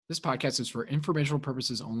This podcast is for informational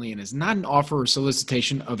purposes only and is not an offer or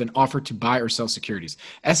solicitation of an offer to buy or sell securities.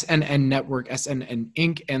 SNN Network, SNN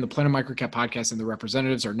Inc., and the Planet Microcap Podcast and the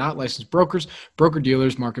representatives are not licensed brokers,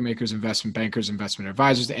 broker-dealers, market makers, investment bankers, investment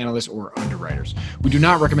advisors, analysts, or underwriters. We do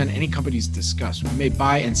not recommend any companies discussed. We may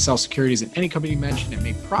buy and sell securities in any company mentioned and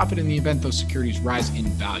may profit in the event those securities rise in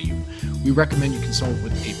value. We recommend you consult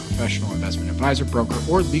with a professional investment advisor, broker,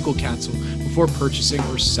 or legal counsel before purchasing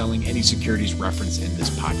or selling any securities referenced in this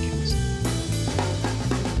podcast.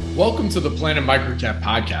 Welcome to the Planet Microcap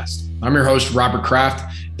Podcast. I'm your host, Robert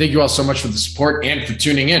Kraft. Thank you all so much for the support and for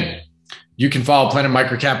tuning in. You can follow Planet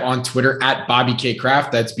Microcap on Twitter at Bobby K.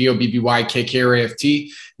 Kraft. That's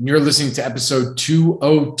BOBBYKKRAFT. And you're listening to episode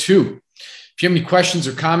 202. If you have any questions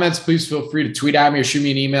or comments, please feel free to tweet at me or shoot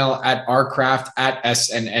me an email at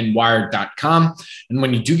rcraft@snnwired.com. And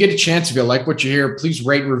when you do get a chance, if you like what you hear, please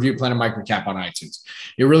rate and review Planet Microcap on iTunes.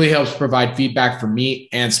 It really helps provide feedback for me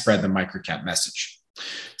and spread the microcap message.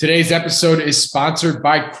 Today's episode is sponsored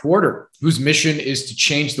by Quarter, whose mission is to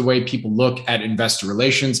change the way people look at investor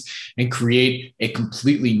relations and create a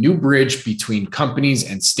completely new bridge between companies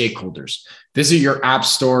and stakeholders. Visit your app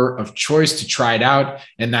store of choice to try it out,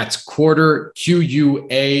 and that's Quarter, Quartr.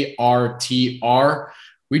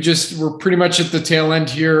 We're pretty much at the tail end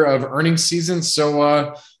here of earnings season,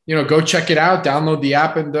 so go check it out, download the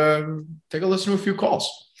app, and take a listen to a few calls.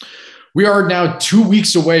 We are now 2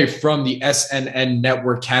 weeks away from the SNN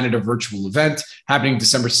Network Canada virtual event happening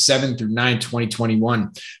December 7th through 9th,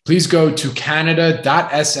 2021. Please go to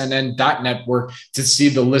canada.snn.network to see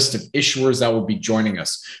the list of issuers that will be joining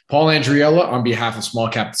us. Paul Andriella, on behalf of Small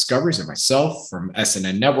Cap Discoveries, and myself from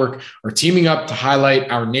SNN Network, are teaming up to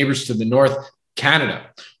highlight our neighbors to the north, Canada.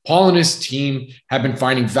 Paul and his team have been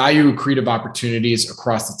finding value accretive opportunities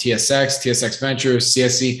across the TSX, TSX Venture,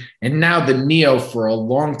 CSE, and now the NEO for a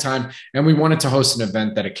long time. And we wanted to host an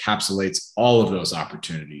event that encapsulates all of those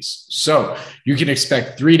opportunities. So you can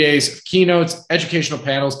expect 3 days of keynotes, educational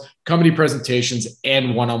panels, company presentations,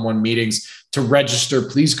 and one-on-one meetings. To register,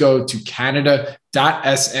 please go to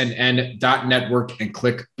canada.snn.network and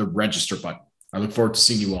click the register button. I look forward to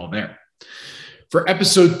seeing you all there. For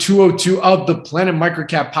episode 202 of the Planet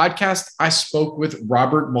Microcap Podcast, I spoke with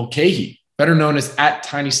Robert Mulcahy, better known as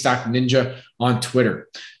 @TinyStockNinja on Twitter.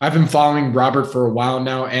 I've been following Robert for a while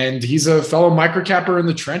now, and he's a fellow microcapper in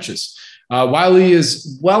the trenches. While he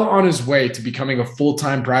is well on his way to becoming a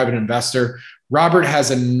full-time private investor, Robert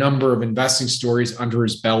has a number of investing stories under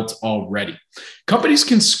his belt already. Companies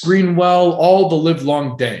can screen well all the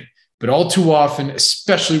live-long day, but all too often,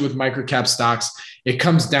 especially with microcap stocks, it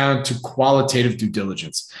comes down to qualitative due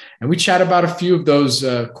diligence. And we chat about a few of those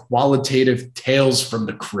qualitative tales from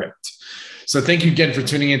the crypt. So thank you again for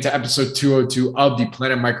tuning into episode 202 of the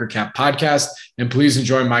Planet Microcap Podcast. And please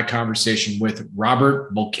enjoy my conversation with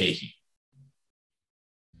Robert Mulcahy.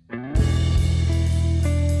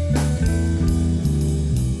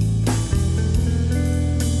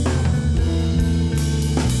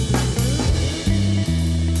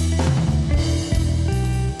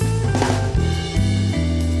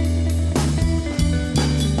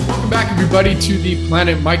 Back, everybody, to the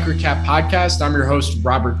Planet Microcap Podcast. I'm your host,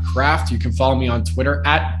 Robert Kraft. You can follow me on Twitter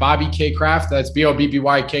at Bobby K. Kraft. That's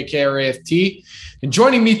BOBBYKKRAFT. And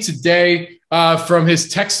joining me today from his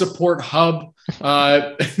tech support hub,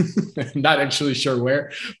 not actually sure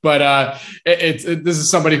where, but this is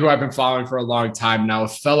somebody who I've been following for a long time now, a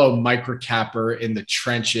fellow microcapper in the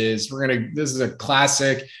trenches. This is a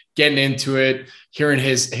classic, getting into it, hearing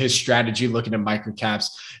his strategy, looking at microcaps.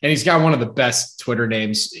 And he's got one of the best Twitter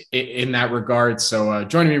names in that regard. So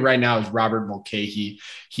joining me right now is Robert Mulcahy.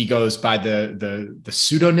 He goes by the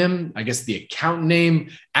pseudonym, I guess the account name,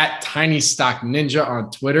 @TinyStockNinja on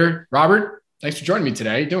Twitter. Robert, thanks for joining me today.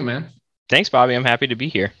 How you doing, man? Thanks, Bobby. I'm happy to be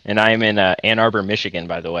here. And I am in Ann Arbor, Michigan,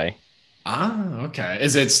 by the way. Ah, okay.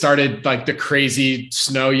 Is it started like the crazy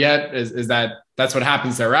snow yet? That's what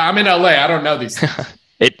happens there, right? I'm in LA. I don't know these things.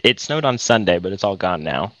 It snowed on Sunday, but it's all gone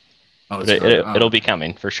now. Oh, it'll be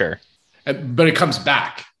coming for sure. But it comes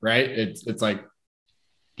back, right? It's like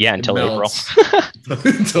until April.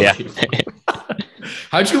 Until April.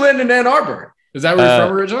 How'd you land in Ann Arbor? Is that where you're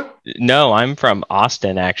from originally? No, I'm from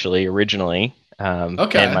Austin actually originally.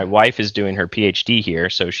 Okay. And my wife is doing her PhD here,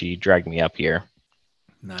 so she dragged me up here.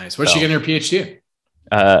 Nice. What's she getting her PhD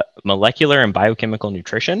in? Molecular and biochemical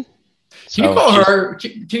nutrition. Can you call her?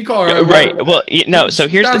 Can you call her? Right. Well, no. So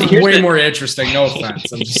here's more interesting. No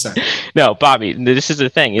offense. I'm just saying. No, Bobby. This is the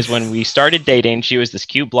thing: is when we started dating, she was this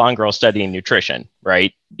cute blonde girl studying nutrition,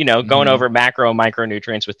 right? Going over macro and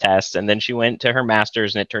micronutrients with tests, and then she went to her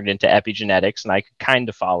master's, and it turned into epigenetics, and I could kind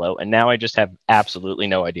of follow. And now I just have absolutely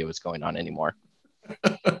no idea what's going on anymore.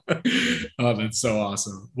 Oh, that's so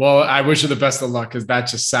awesome. Well, I wish you the best of luck because that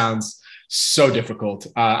just sounds so difficult.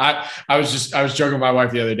 I was joking with my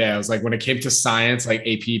wife the other day. I was like, when it came to science, like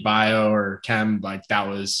AP Bio or Chem, like that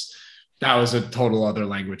was a total other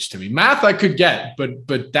language to me. Math I could get, but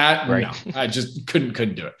that Right. no, I just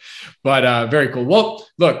couldn't do it. But very cool. Well,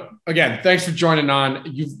 look again. Thanks for joining on.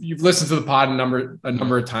 You've listened to the pod a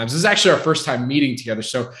number of times. This is actually our first time meeting together.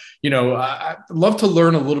 So I'd love to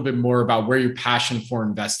learn a little bit more about where your passion for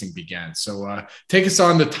investing began. So take us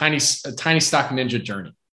on the tiny stock ninja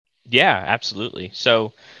journey. Yeah, absolutely.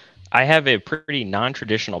 So I have a pretty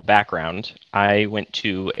non-traditional background. I went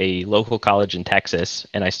to a local college in Texas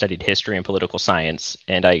and I studied history and political science.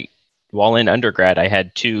 And while in undergrad, I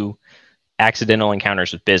had two accidental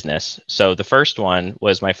encounters with business. So the first one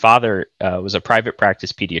was my father was a private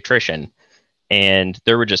practice pediatrician, and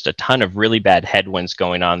there were just a ton of really bad headwinds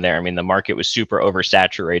going on there. I mean, the market was super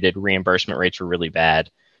oversaturated, reimbursement rates were really bad.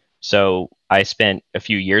 So I spent a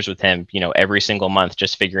few years with him, every single month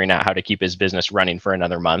just figuring out how to keep his business running for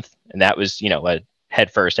another month. And that was, a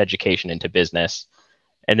headfirst education into business.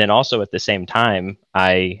 And then also at the same time,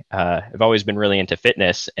 I have always been really into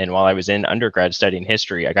fitness. And while I was in undergrad studying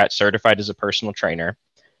history, I got certified as a personal trainer,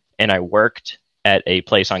 and I worked at a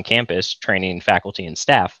place on campus training faculty and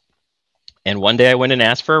staff. And one day I went and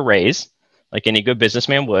asked for a raise, like any good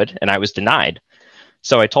businessman would, and I was denied.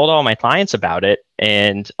 So I told all my clients about it,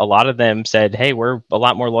 and a lot of them said, "Hey, we're a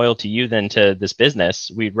lot more loyal to you than to this business.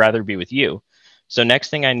 We'd rather be with you." So next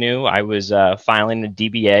thing I knew, I was filing a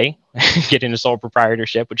DBA, getting a sole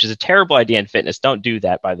proprietorship, which is a terrible idea in fitness. Don't do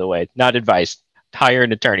that, by the way. Not advice. Hire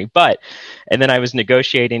an attorney. And then I was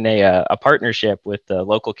negotiating a partnership with the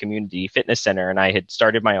local community fitness center, and I had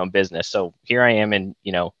started my own business. So here I am in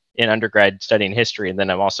undergrad studying history, and then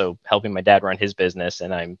I'm also helping my dad run his business,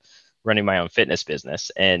 and I'm running my own fitness business.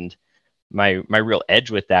 And my real edge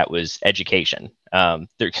with that was education,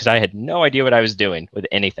 because I had no idea what I was doing with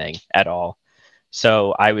anything at all.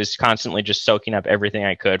 So I was constantly just soaking up everything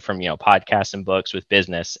I could from podcasts and books with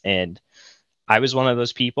business. And I was one of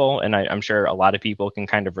those people, and I'm sure a lot of people can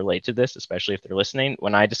kind of relate to this, especially if they're listening.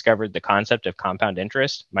 When I discovered the concept of compound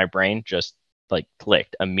interest, my brain just like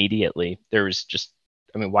clicked immediately. There was just,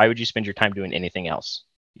 I mean, why would you spend your time doing anything else?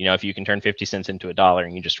 If you can turn 50 cents into a dollar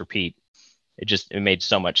and you just repeat, it made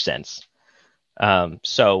so much sense.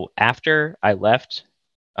 So after I left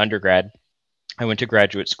undergrad, I went to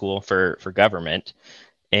graduate school for government,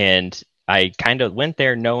 and I kind of went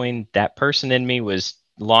there knowing that person in me was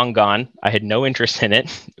long gone. I had no interest in it,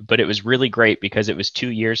 but it was really great because it was 2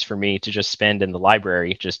 years for me to just spend in the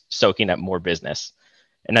library, just soaking up more business.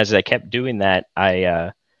 And as I kept doing that,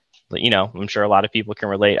 I'm sure a lot of people can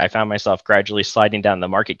relate. I found myself gradually sliding down the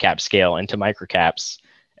market cap scale into microcaps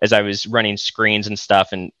as I was running screens and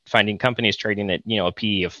stuff and finding companies trading at, a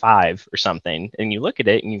PE of 5 or something. And you look at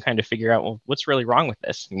it and you kind of figure out, well, what's really wrong with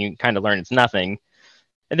this? And you kind of learn it's nothing.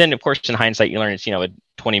 And then, of course, in hindsight, you learn it's, a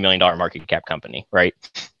 $20 million market cap company, right?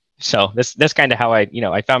 So that's kind of how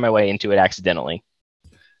I found my way into it accidentally.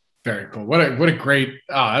 Very cool. What a great.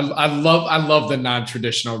 I love the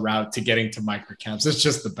non-traditional route to getting to microcaps. It's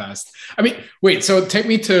just the best. I mean, wait. So take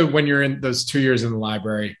me to when you're in those 2 years in the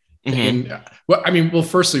library.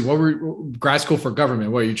 Firstly, what were grad school for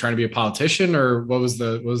government? What, are you trying to be a politician, or what was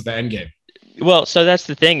the end game? Well, so that's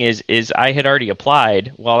the thing is I had already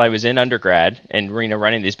applied while I was in undergrad and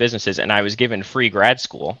running these businesses, and I was given free grad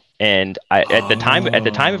school. And at the time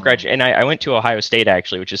of graduation, and I went to Ohio State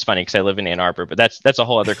actually, which is funny because I live in Ann Arbor, but that's a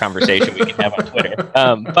whole other conversation we can have on Twitter.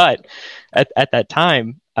 But at that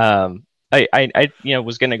time, I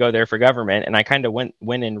was going to go there for government, and I kind of went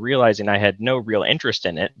in realizing I had no real interest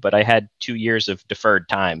in it, but I had 2 years of deferred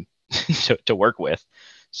time to work with.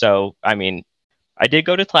 So I mean, I did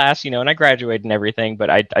go to class, and I graduated and everything,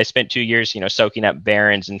 but I spent 2 years, soaking up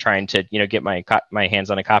Barron's and trying to, get my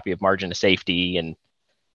hands on a copy of Margin of Safety, and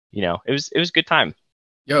it was a good time.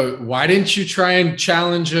 Yo, why didn't you try and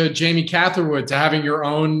challenge Jamie Catherwood to having your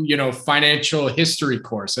own, financial history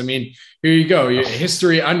course? I mean, here you go,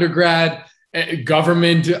 history undergrad,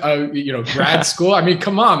 government, grad school. I mean,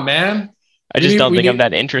 come on, man. I just don't think I'm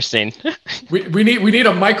that interesting. we need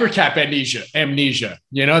a microcap amnesia.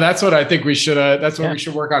 That's what I think we should. That's what we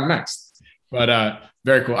should work on next. But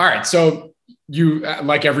very cool. All right, so you,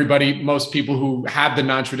 like everybody, most people who have the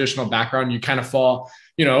non-traditional background, you kind of fall,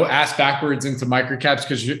 ass backwards into microcaps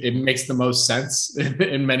because it makes the most sense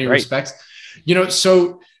in many respects.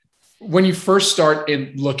 So when you first start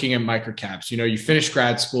in looking at microcaps, you finish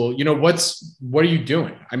grad school, what are you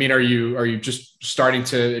doing? I mean, are you just starting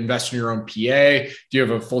to invest in your own PA? Do you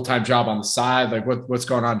have a full-time job on the side? Like what's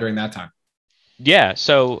going on during that time? Yeah,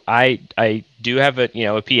 so I do have a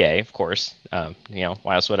a PA, of course. Why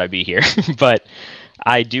else would I be here? But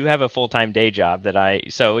I do have a full time day job that I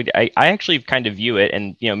actually kind of view it,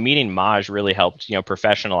 and meeting Maj really helped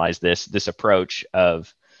professionalize this approach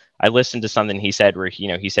of. I listened to something he said where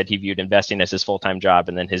he said he viewed investing as his full time job,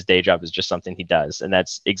 and then his day job is just something he does, and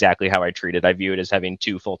that's exactly how I treat it. I view it as having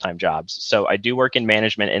two full time jobs. So I do work in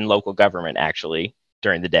management and local government actually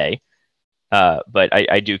during the day. But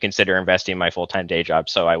I do consider investing my full time day job.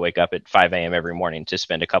 So I wake up at 5 a.m. every morning to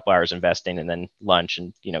spend a couple hours investing and then lunch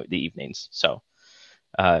and, the evenings. So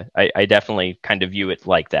I definitely kind of view it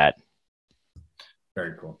like that.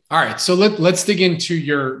 Very cool. All right. So let's dig into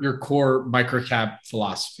your core microcap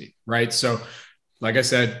philosophy, right? So like I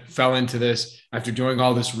said, fell into this after doing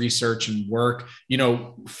all this research and work.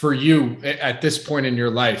 For you at this point in your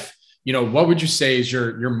life, what would you say is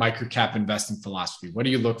your microcap investing philosophy? What do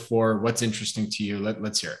you look for? What's interesting to you?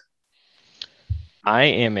 Let's hear it. I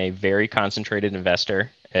am a very concentrated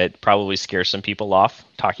investor. It probably scares some people off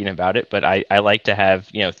talking about it, but I like to have,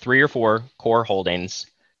 three or four core holdings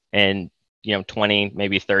and, 20,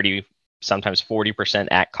 maybe 30, sometimes 40%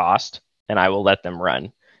 at cost, and I will let them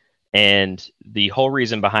run. And the whole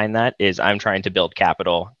reason behind that is I'm trying to build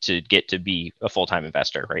capital to get to be a full time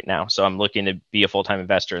investor right now. So I'm looking to be a full time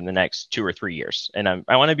investor in the next 2 or 3 years. And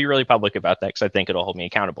I want to be really public about that because I think it'll hold me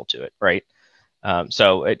accountable to it. Right.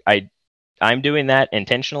 I'm doing that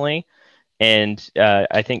intentionally. And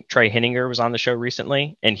I think Trey Henninger was on the show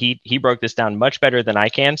recently, and he broke this down much better than I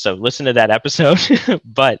can. So listen to that episode.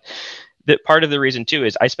 But that part of the reason too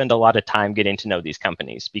is I spend a lot of time getting to know these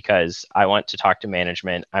companies because I want to talk to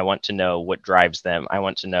management. I want to know what drives them. I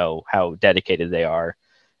want to know how dedicated they are.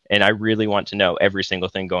 And I really want to know every single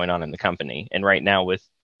thing going on in the company. And right now with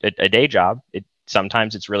a day job,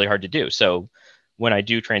 sometimes it's really hard to do. So when I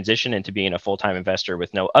do transition into being a full-time investor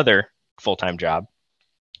with no other full-time job,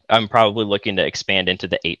 I'm probably looking to expand into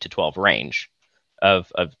the 8 to 12 range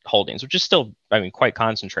of holdings, which is still, quite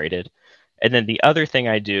concentrated. And then the other thing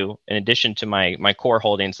I do, in addition to my core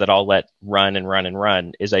holdings that I'll let run and run and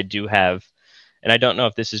run, is I do have, and I don't know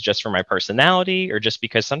if this is just for my personality or just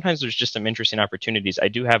because sometimes there's just some interesting opportunities. I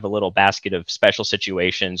do have a little basket of special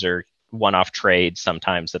situations or one-off trades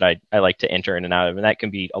sometimes that I like to enter in and out of, and that can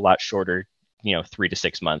be a lot shorter, 3 to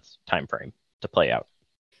 6 month time frame to play out.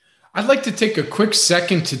 I'd like to take a quick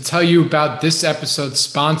second to tell you about this episode's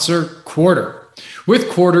sponsor, Quarter. With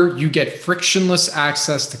Quarter, you get frictionless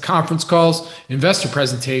access to conference calls, investor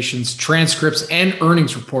presentations, transcripts, and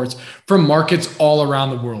earnings reports from markets all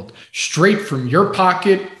around the world, straight from your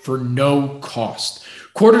pocket for no cost.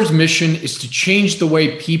 Quarter's mission is to change the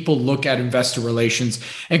way people look at investor relations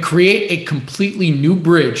and create a completely new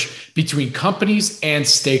bridge between companies and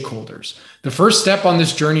stakeholders. The first step on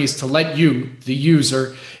this journey is to let you, the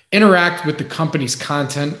user, interact with the company's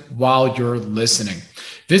content while you're listening.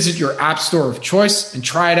 Visit your app store of choice and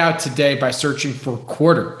try it out today by searching for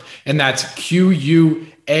Quarter. And that's Quartr.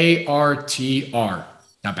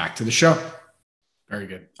 Now back to the show. Very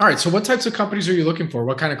good. All right. So what types of companies are you looking for?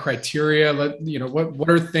 What kind of criteria? What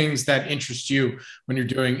are things that interest you when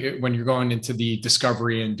you're going into the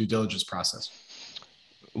discovery and due diligence process?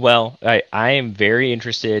 Well, I am very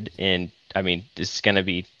interested in, this is going to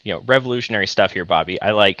be, revolutionary stuff here, Bobby.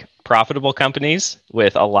 I like profitable companies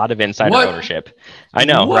with a lot of insider What? ownership. I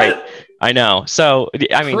know, right? What? I know. So,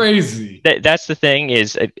 Crazy. that's the thing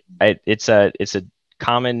is it's a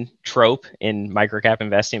common trope in microcap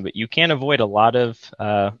investing, but you can't avoid a lot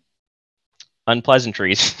of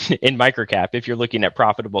unpleasantries in microcap if you're looking at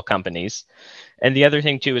profitable companies. And the other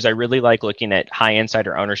thing too is I really like looking at high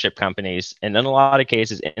insider ownership companies, and in a lot of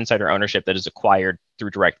cases, insider ownership that is acquired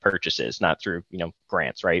through direct purchases, not through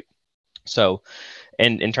grants, right? So,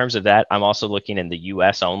 and in terms of that, I'm also looking in the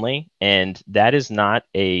U.S. only, and that is not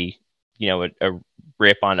a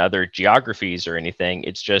rip on other geographies or anything.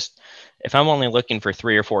 It's just if I'm only looking for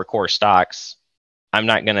three or four core stocks, I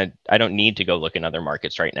don't need to go look in other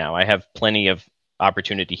markets right now. I have plenty of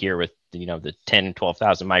opportunity here with the 10 and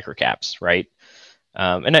 12,000 microcaps, right?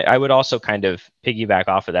 And I would also kind of piggyback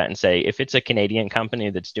off of that and say if it's a Canadian company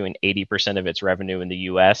that's doing 80% of its revenue in the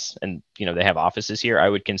US and they have offices here, I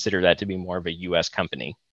would consider that to be more of a US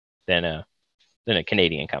company than a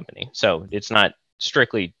Canadian company. So it's not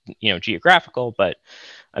strictly geographical, but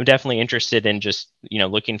I'm definitely interested in just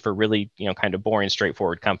looking for really kind of boring,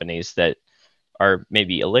 straightforward companies that are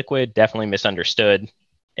maybe illiquid, definitely misunderstood,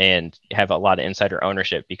 and have a lot of insider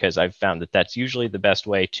ownership because I've found that that's usually the best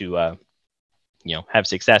way to have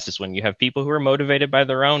success is when you have people who are motivated by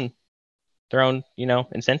their own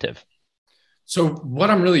incentive. So what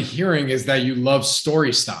I'm really hearing is that you love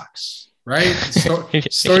story stocks. right?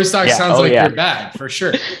 Story stock Yeah. sounds Oh like yeah. your bag for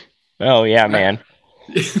sure. Oh yeah, man.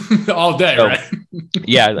 All day, So right?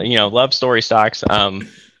 yeah, love story stocks.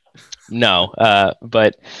 No,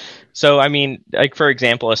 but so I mean, like for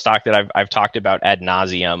example, a stock that I've talked about ad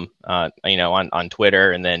nauseum, on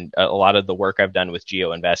Twitter, and then a lot of the work I've done with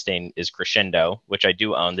geo investing is Crescendo, which I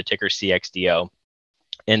do own, the ticker CXDO,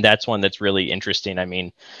 and that's one that's really interesting. I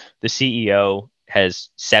mean, the CEO has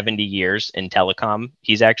 70 years in telecom.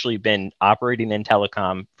 He's actually been operating in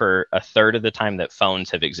telecom for a third of the time that phones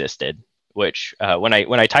have existed. Which when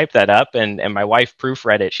I typed that up and my wife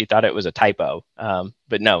proofread it, she thought it was a typo.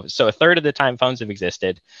 But no, so a third of the time phones have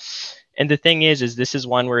existed. And the thing is this is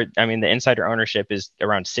one where I mean the insider ownership is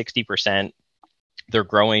around 60%. They're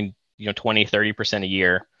growing 20-30% a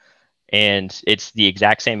year, and it's the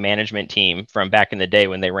exact same management team from back in the day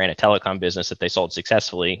when they ran a telecom business that they sold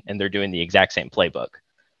successfully, and they're doing the exact same playbook.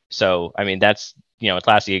 So I mean that's a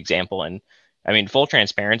classic example. And I mean full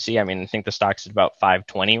transparency, I mean I think the stock's at about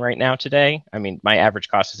 520 right now today. I mean my average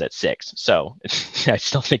cost is at 6, so I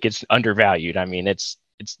still think it's undervalued. I mean it's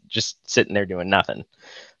just sitting there doing nothing,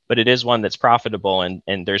 but it is one that's profitable,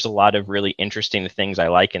 and there's a lot of really interesting things I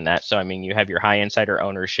like in that. So I mean you have your high insider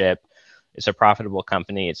ownership, it's a profitable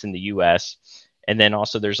company, it's in the US, and then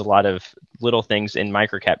also there's a lot of little things in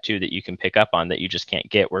microcap too that you can pick up on that you just can't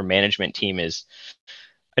get, where management team is,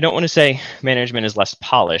 I don't want to say management is less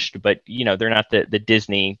polished, but they're not the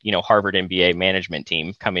Disney, Harvard MBA management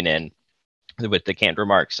team coming in with the canned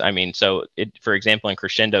remarks. I mean, so for example, in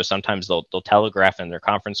Crescendo, sometimes they'll telegraph in their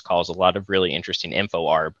conference calls a lot of really interesting info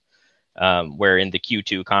arb. Where in the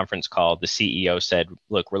Q2 conference call, the CEO said,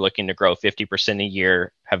 "Look, we're looking to grow 50% a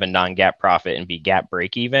year, have a non-GAAP profit, and be GAAP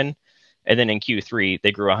break even." And then in Q3,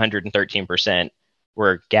 they grew 113%,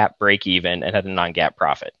 were GAAP break even, and had a non-GAAP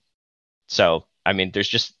profit. So I mean, there's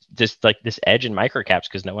just like this edge in microcaps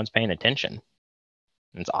because no one's paying attention.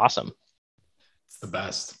 It's awesome. It's the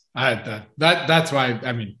best. That's why.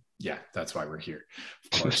 I mean, yeah, that's why we're here.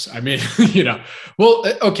 Of course. I mean,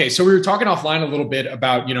 Well, okay. So we were talking offline a little bit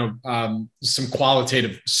about some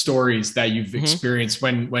qualitative stories that you've Mm-hmm. experienced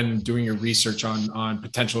when doing your research on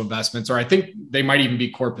potential investments, or I think they might even be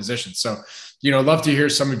core positions. So, love to hear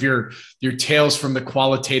some of your tales from the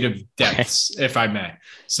qualitative depths, if I may.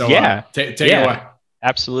 So, Yeah, take it yeah, away.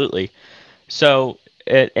 absolutely. So,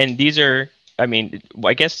 and these are, I mean,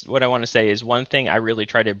 I guess what I want to say is one thing I really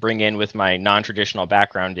try to bring in with my non-traditional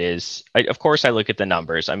background is, of course, I look at the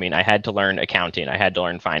numbers. I mean, I had to learn accounting, I had to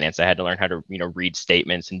learn finance, I had to learn how to, read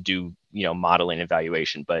statements and do, modeling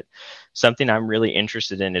evaluation. But something I'm really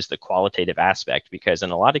interested in is the qualitative aspect, because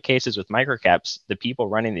in a lot of cases with microcaps, the people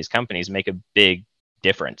running these companies make a big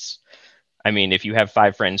difference. I mean, if you have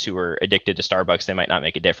 5 friends who are addicted to Starbucks, they might not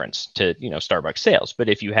make a difference to, Starbucks sales. But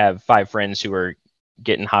if you have 5 friends who are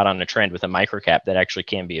getting hot on a trend with a microcap, that actually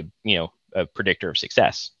can be a predictor of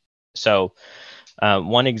success. So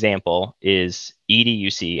one example is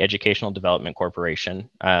EDUC, Educational Development Corporation.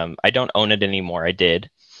 I don't own it anymore. I did.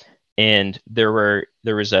 And there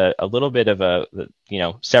was a little bit of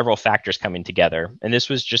several factors coming together. And this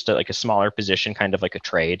was just like a smaller position, kind of like a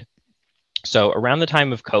trade. So around the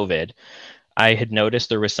time of COVID, I had noticed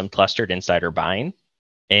there was some clustered insider buying,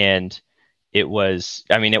 and it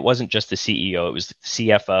wasn't just the CEO, it was the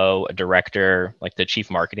CFO, a director, like the chief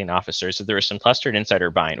marketing officer. So there was some clustered insider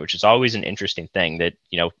buying, which is always an interesting thing that,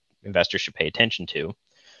 investors should pay attention to.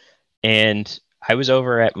 And I was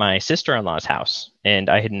over at my sister-in-law's house, and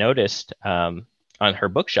I had noticed on her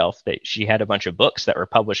bookshelf that she had a bunch of books that were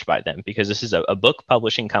published by them, because this is a book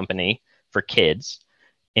publishing company for kids,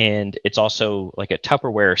 and it's also like a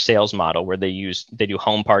Tupperware sales model where they do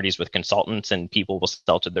home parties with consultants, and people will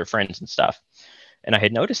sell to their friends and stuff. And I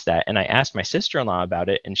had noticed that, and I asked my sister-in-law about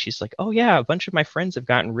it, and she's like, "Oh yeah, a bunch of my friends have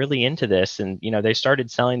gotten really into this, and they started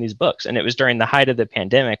selling these books." And it was during the height of the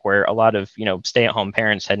pandemic, where a lot of stay-at-home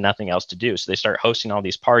parents had nothing else to do, so they start hosting all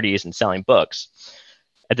these parties and selling books.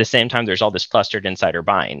 At the same time, there's all this clustered insider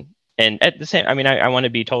buying, and at the same, I mean, I want to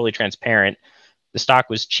be totally transparent. The stock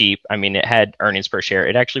was cheap. I mean, it had earnings per share.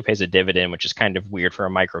 It actually pays a dividend, which is kind of weird for a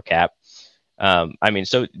micro cap. I mean,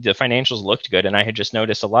 so the financials looked good, and I had just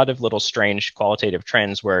noticed a lot of little strange qualitative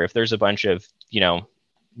trends where if there's a bunch of,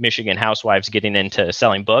 Michigan housewives getting into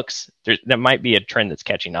selling books, that might be a trend that's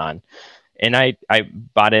catching on. And I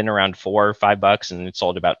bought in around $4 or $5, and it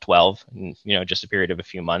sold about 12 in, just a period of a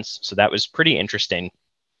few months. So that was pretty interesting.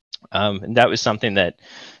 And that was something that,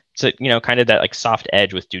 so, kind of that like soft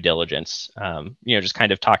edge with due diligence, just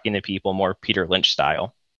kind of talking to people more Peter Lynch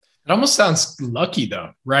style. It almost sounds lucky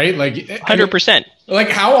though, right? And 100%. like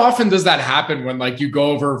how often does that happen when like you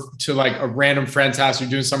go over to like a random friend's house, you're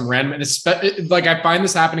doing some random, and it's like I find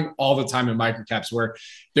this happening all the time in microcaps where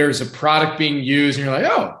there's a product being used and you're like,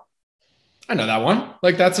 oh, I know that one.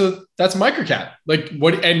 Like that's microcap. Like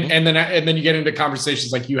what? And then you get into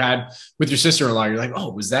conversations like you had with your sister-in-law. You're like,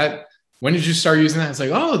 oh, was that? When did you start using that? It's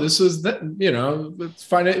like, oh, this was that. Let's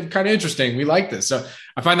find it kind of interesting. We like this. So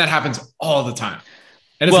I find that happens all the time,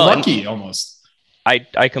 and it's Well, and lucky almost.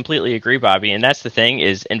 I completely agree, Bobby. And that's the thing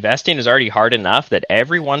is investing is already hard enough that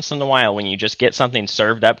every once in a while, when you just get something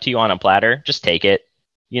served up to you on a platter, just take it.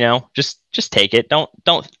 Just take it. Don't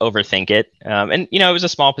overthink it. And it was a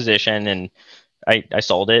small position, and I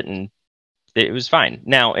sold it, and it was fine.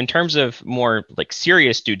 Now, in terms of more like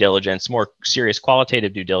serious due diligence, more serious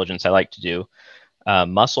qualitative due diligence, I like to do.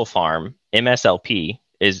 Muscle Farm (MSLP)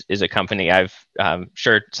 is a company I've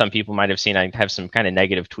sure some people might have seen. I have some kind of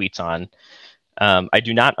negative tweets on. I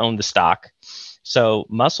do not own the stock. So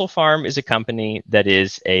Muscle Farm is a company that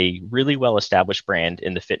is a really well-established brand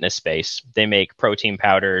in the fitness space. They make protein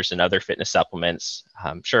powders and other fitness supplements.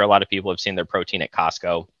 I'm sure a lot of people have seen their protein at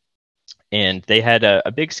Costco. And they had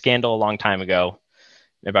a big scandal a long time ago,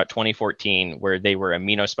 about 2014, where they were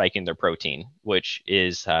amino spiking their protein, which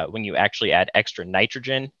is when you actually add extra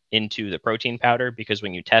nitrogen into the protein powder, because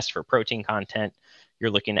when you test for protein content, you're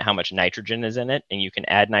looking at how much nitrogen is in it, and you can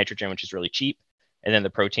add nitrogen, which is really cheap. And then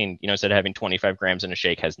the protein, instead of having 25 grams in a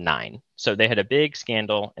shake, has 9. So they had a big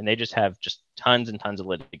scandal, and they just have just tons and tons of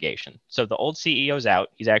litigation. So the old CEO's out.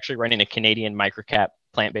 He's actually running a Canadian microcap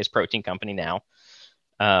plant-based protein company now.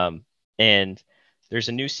 And there's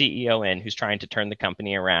a new CEO in who's trying to turn the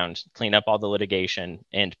company around, clean up all the litigation,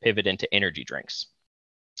 and pivot into energy drinks.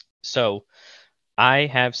 So I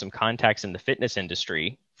have some contacts in the fitness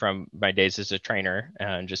industry from my days as a trainer,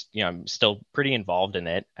 and I'm still pretty involved in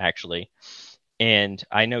it actually. And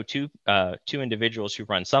I know two individuals who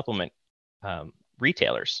run supplement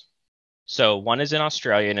retailers. So one is in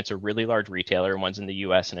Australia, and it's a really large retailer, and one's in the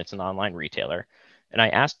US, and it's an online retailer. And I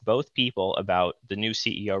asked both people about the new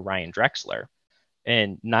CEO, Ryan Drexler,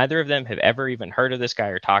 and neither of them have ever even heard of this guy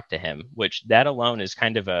or talked to him, which that alone is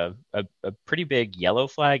kind of a pretty big yellow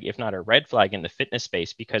flag, if not a red flag in the fitness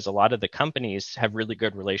space, because a lot of the companies have really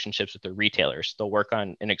good relationships with their retailers. They'll work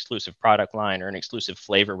on an exclusive product line or an exclusive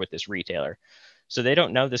flavor with this retailer. So they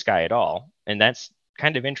don't know this guy at all. And that's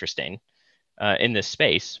kind of interesting in this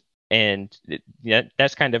space. And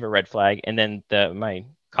that's kind of a red flag. And then my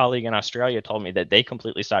colleague in Australia told me that they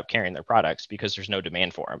completely stopped carrying their products because there's no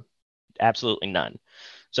demand for them. Absolutely none.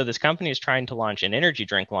 So this company is trying to launch an energy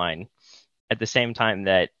drink line at the same time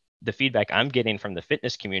that the feedback I'm getting from the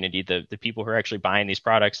fitness community, the people who are actually buying these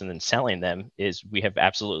products and then selling them, is we have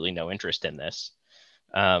absolutely no interest in this.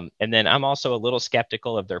 And then I'm also a little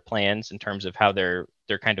skeptical of their plans in terms of how they're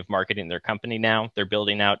kind of marketing their company now. They're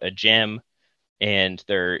building out a gym, and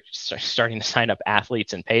they're starting to sign up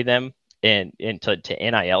athletes and pay them into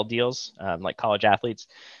NIL deals, like college athletes.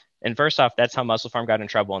 And first off, that's how Muscle Farm got in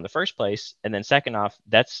trouble in the first place. And then second off,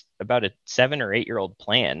 that's about a 7 or 8 year old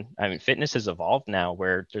plan. I mean, fitness has evolved now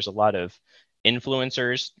where there's a lot of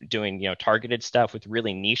influencers doing, targeted stuff with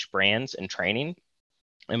really niche brands and training.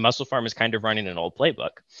 And Muscle Farm is kind of running an old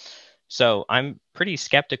playbook. So I'm pretty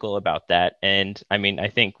skeptical about that. And I mean, I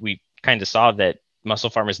think we kind of saw that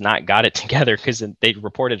Muscle Farm has not got it together, because they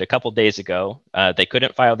reported a couple days ago they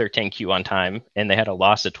couldn't file their 10Q on time, and they had a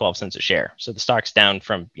loss of 12 cents a share. So the stock's down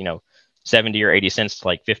from 70 or 80 cents to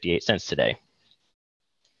like 58 cents today.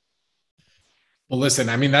 Well, listen,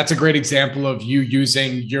 I mean, that's a great example of you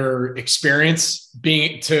using your experience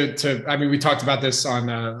being I mean, we talked about this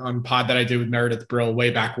on pod that I did with Meredith Brill way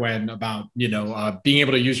back when about, being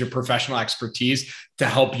able to use your professional expertise to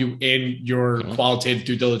help you in your qualitative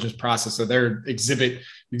due diligence process. So they're exhibit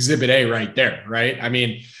A right there, right? I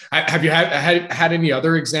mean, have you had any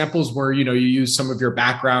other examples where, you use some of your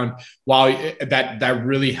background while that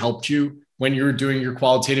really helped you when you were doing your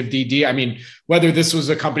qualitative DD? I mean, whether this was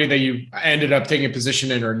a company that you ended up taking a position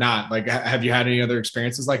in or not, like, have you had any other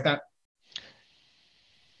experiences like that?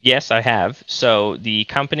 Yes, I have. So the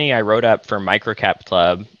company I wrote up for Microcap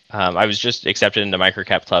Club, I was just accepted into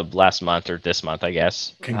Microcap Club last month or this month, I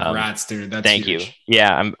guess. Congrats, dude. That's Thank you. huge.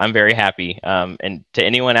 Yeah, I'm very happy. And to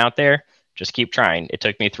anyone out there, just keep trying. It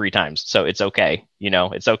took me 3 times, so it's okay.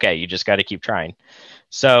 It's okay. You just got to keep trying.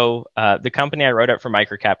 So the company I wrote up for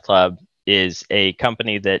Microcap Club is a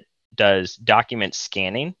company that does document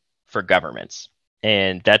scanning for governments.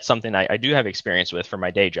 And that's something I do have experience with for my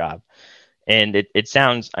day job. And it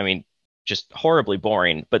sounds, I mean, just horribly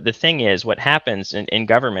boring. But the thing is, what happens in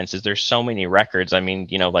governments is there's so many records. I mean,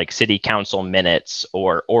 like city council minutes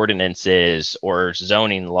or ordinances or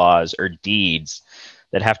zoning laws or deeds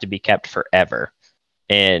that have to be kept forever.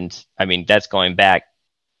 And I mean, that's going back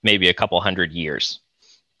maybe a couple hundred years.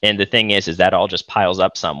 And the thing is that all just piles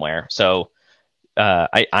up somewhere. So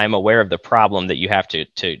I'm aware of the problem that you have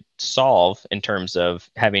to solve in terms of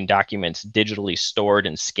having documents digitally stored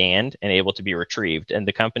and scanned and able to be retrieved. And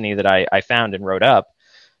the company that I found and wrote up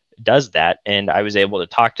does that. And I was able to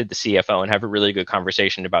talk to the CFO and have a really good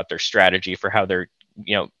conversation about their strategy for how they're,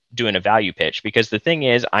 doing a value pitch. Because the thing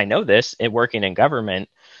is, I know this, in working in government,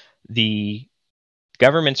 the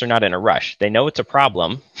governments are not in a rush. They know it's a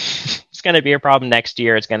problem. It's going to be a problem next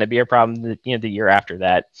year. It's going to be a problem the year after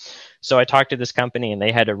that. So I talked to this company and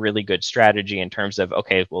they had a really good strategy in terms of,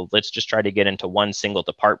 okay, well, let's just try to get into one single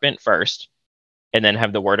department first and then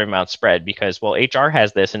have the word of mouth spread because, well, HR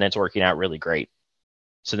has this and it's working out really great.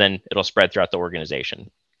 So then it'll spread throughout the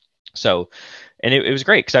organization. So, and it was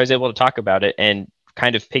great because I was able to talk about it and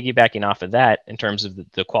kind of piggybacking off of that in terms of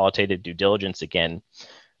the qualitative due diligence again.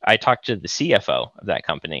 I talked to the CFO of that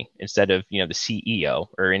company instead of, the CEO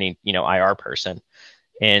or any, IR person.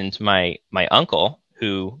 And my uncle,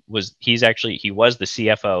 he was the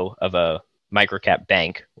CFO of a microcap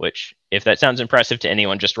bank, which if that sounds impressive to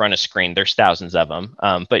anyone, just run a screen. There's thousands of them.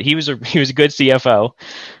 But he was a good CFO.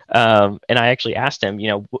 And I actually asked him,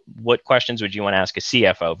 what questions would you want to ask a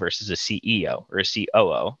CFO versus a CEO or a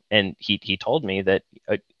COO? And he told me that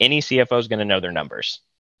any CFO is going to know their numbers.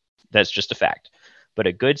 That's just a fact. But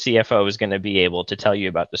a good CFO is going to be able to tell you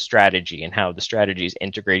about the strategy and how the strategy is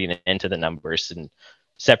integrating into the numbers and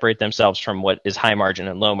separate themselves from what is high margin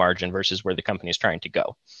and low margin versus where the company is trying to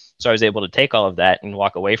go. So I was able to take all of that and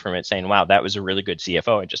walk away from it saying, wow, that was a really good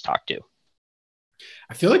CFO I just talked to.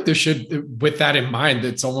 I feel like there should, with that in mind,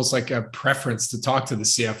 it's almost like a preference to talk to the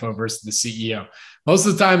CFO versus the CEO. Most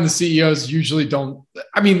of the time, the CEOs usually don't.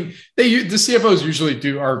 I mean, the CFOs usually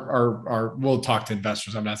do will talk to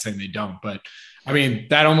investors. I'm not saying they don't, but I mean,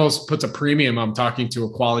 that almost puts a premium on talking to a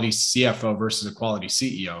quality CFO versus a quality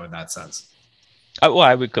CEO in that sense. Well,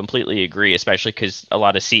 I would completely agree, especially because a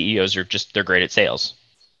lot of CEOs they're great at sales.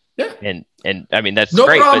 Yeah. And I mean, that's no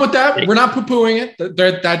great, problem with that. We're not poo-pooing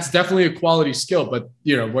it. That's definitely a quality skill, but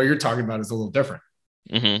what you're talking about is a little different.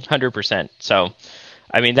 100%. So,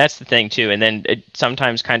 I mean, that's the thing too. And then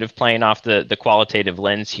sometimes kind of playing off the qualitative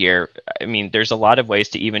lens here. I mean, there's a lot of ways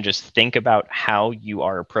to even just think about how you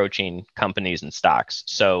are approaching companies and stocks.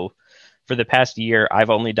 So for the past year, I've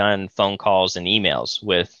only done phone calls and emails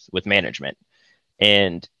with management.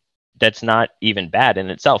 And that's not even bad in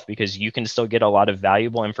itself because you can still get a lot of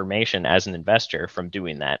valuable information as an investor from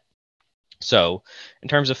doing that. So in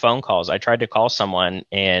terms of phone calls, I tried to call someone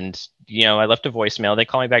and, I left a voicemail. They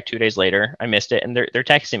called me back 2 days later. I missed it. And they're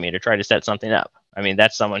texting me to try to set something up. I mean,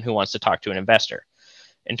 that's someone who wants to talk to an investor.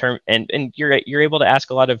 And you're able to ask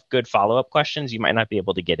a lot of good follow-up questions you might not be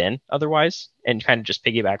able to get in otherwise and kind of just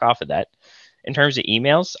piggyback off of that. In terms of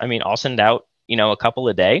emails, I mean, I'll send out, a couple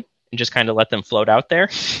a day and just kind of let them float out there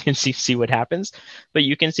and see what happens. But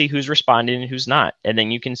you can see who's responding and who's not. And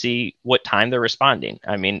then you can see what time they're responding.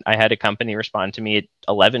 I mean, I had a company respond to me at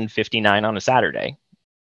 11:59 on a Saturday.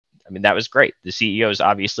 I mean, that was great. The CEO is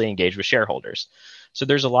obviously engaged with shareholders. So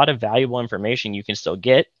there's a lot of valuable information you can still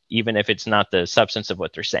get, even if it's not the substance of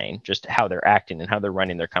what they're saying, just how they're acting and how they're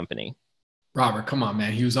running their company. Robert, come on,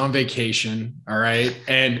 man. He was on vacation, all right?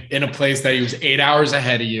 And in a place that he was 8 hours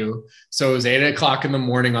ahead of you. So it was 8 o'clock in the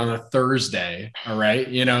morning on a Thursday, all right?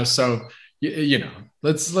 So,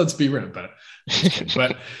 let's be real about it.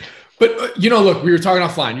 But look, we were talking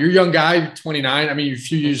offline. You're a young guy, 29. I mean, you're a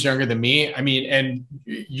few years younger than me. I mean, and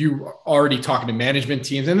you already talking to management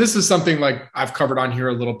teams. And this is something like I've covered on here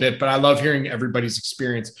a little bit, but I love hearing everybody's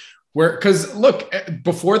experience because look,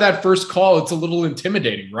 before that first call, it's a little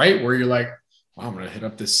intimidating, right? Where you're like, I'm going to hit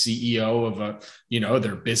up the CEO of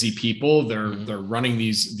they're busy people. They're running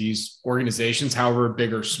these organizations, however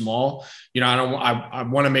big or small. I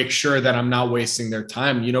want to make sure that I'm not wasting their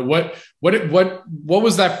time. What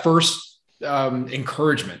was that first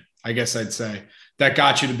encouragement, I guess I'd say, that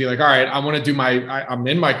got you to be like, all right, I want to do I'm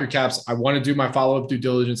in microcaps. I want to do my follow-up due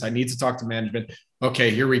diligence. I need to talk to management.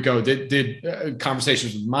 Okay, here we go. Did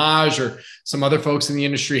conversations with Maj or some other folks in the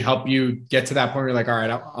industry help you get to that point where you're like, all right,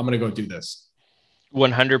 I'm going to go do this?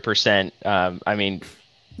 100%. I mean,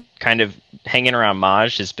 kind of hanging around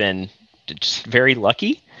Maj has been just very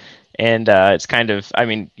lucky. And it's kind of, I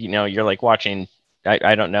mean, you're like watching,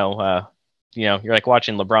 I don't know, you're like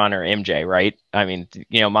watching LeBron or MJ, right? I mean,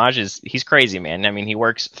 Maj he's crazy, man. I mean, he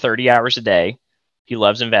works 30 hours a day. He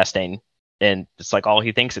loves investing. and it's like all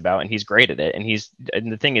he thinks about, and he's great at it.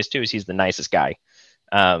 And the thing is too, is he's the nicest guy.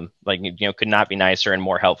 Could not be nicer and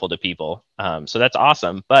more helpful to people. So that's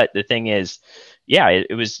awesome. But the thing is, yeah,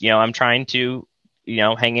 it was, I'm trying to,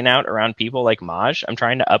 hanging out around people like Maj, I'm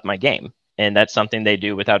trying to up my game. And that's something they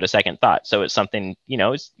do without a second thought. So it's something,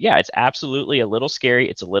 it's absolutely a little scary.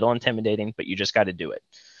 It's a little intimidating, but you just got to do it.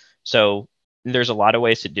 So there's a lot of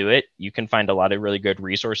ways to do it. You can find a lot of really good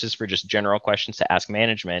resources for just general questions to ask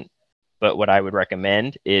management. But what I would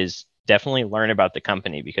recommend is definitely learn about the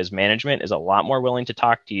company, because management is a lot more willing to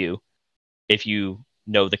talk to you if you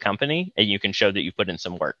know the company and you can show that you put in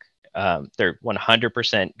some work. They're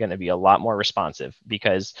 100% going to be a lot more responsive,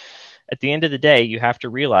 because at the end of the day, you have to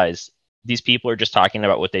realize these people are just talking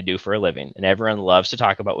about what they do for a living, and everyone loves to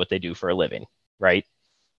talk about what they do for a living, right?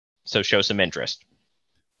 So show some interest.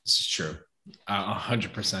 This is true.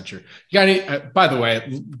 100% true. You got any, by the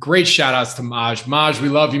way, great shout outs to Maj. Maj, we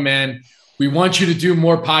love you, man. We want you to do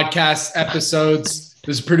more podcast episodes.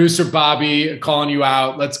 This is producer Bobby calling you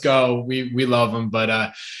out. Let's go. We love him.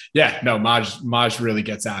 But Maj really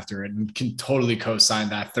gets after it and can totally co-sign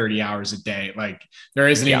that 30 hours a day. Like there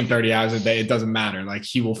isn't even 30 hours a day. It doesn't matter. Like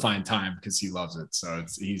he will find time because he loves it. So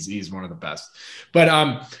he's one of the best.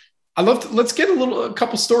 But let's get a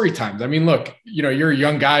couple story times. I mean, look, you're a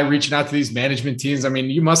young guy reaching out to these management teams. I mean,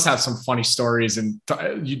 you must have some funny stories, and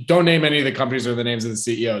you don't name any of the companies or the names of the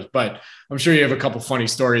CEOs, but I'm sure you have a couple funny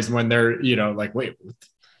stories when they're, like, wait,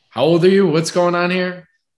 how old are you? What's going on here?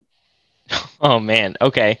 Oh man.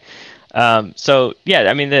 Okay. So yeah,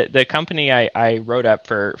 I mean, the company I wrote up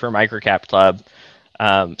for Microcap Club.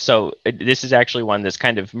 This is actually one that's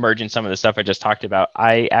kind of merging some of the stuff I just talked about.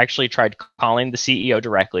 I actually tried calling the CEO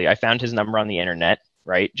directly. I found his number on the internet,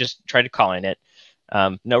 right? Just tried calling it.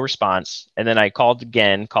 No response. And then I called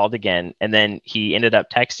again, and then he ended up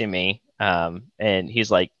texting me. And he's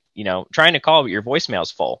like, trying to call, but your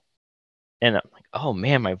voicemail's full. And I'm like, oh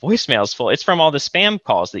man, my voicemail's full. It's from all the spam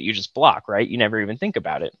calls that you just block, right? You never even think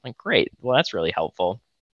about it. I'm like, great. Well, that's really helpful.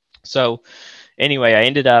 So anyway, I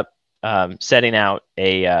ended up setting out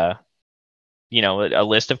a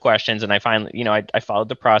list of questions, and I finally, I followed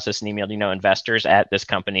the process and emailed,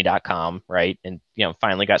 investors@thiscompany.com, right? And,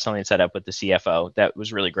 finally got something set up with the CFO. That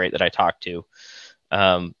was really great that I talked to.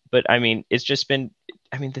 But I mean, it's just been,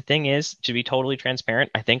 the thing is, to be totally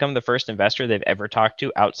transparent, I think I'm the first investor they've ever talked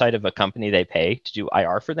to outside of a company they pay to do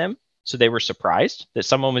IR for them. So they were surprised that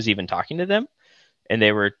someone was even talking to them, and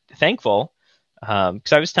they were thankful.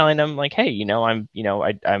 Because I was telling them like, hey, I'm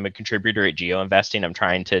a contributor at Geo Investing. I'm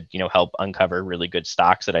trying to, help uncover really good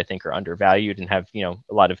stocks that I think are undervalued and have, a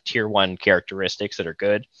lot of tier one characteristics that are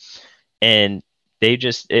good. And I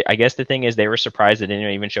guess the thing is, they were surprised that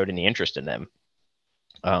anyone even showed any interest in them.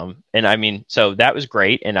 So that was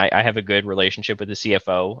great. And I have a good relationship with the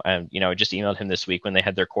CFO. I just emailed him this week when they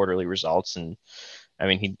had their quarterly results. And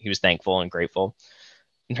he was thankful and grateful.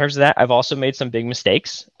 In terms of that, I've also made some big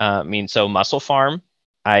mistakes. So Muscle Farm,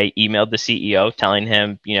 I emailed the CEO telling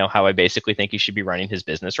him, how I basically think he should be running his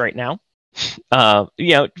business right now.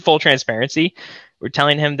 Full transparency. We're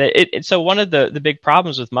telling him that so one of the big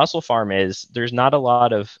problems with Muscle Farm is there's not a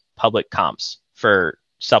lot of public comps for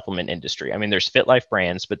supplement industry. There's FitLife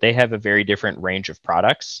brands, but they have a very different range of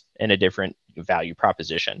products and a different value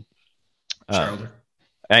proposition.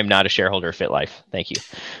 I'm not a shareholder of FitLife. Thank you.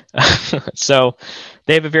 So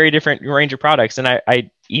they have a very different range of products. And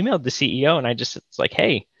I emailed the CEO and it's like,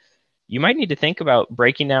 hey, you might need to think about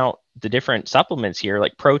breaking out the different supplements here,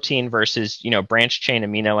 like protein versus, branch chain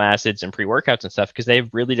amino acids and pre-workouts and stuff, because they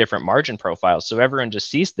have really different margin profiles. So everyone just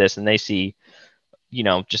sees this and they see,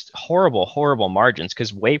 just horrible margins,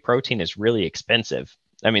 because whey protein is really expensive.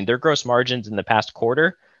 Their gross margins in the past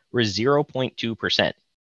quarter were 0.2%.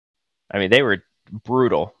 They were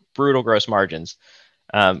brutal gross margins.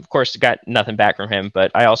 Of course, got nothing back from him,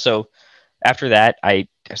 but I also, after that, I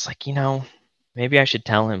was like, maybe I should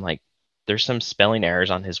tell him, like, there's some spelling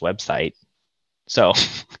errors on his website. So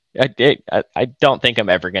I don't think I'm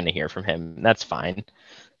ever going to hear from him. That's fine.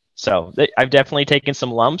 So I've definitely taken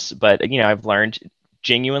some lumps, but I've learned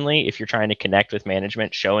genuinely, if you're trying to connect with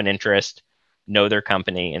management, show an interest, know their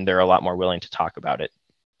company, and they're a lot more willing to talk about it.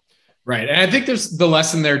 Right. And I think there's the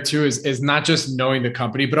lesson there too, is not just knowing the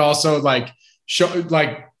company, but also show,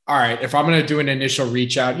 all right, if I'm going to do an initial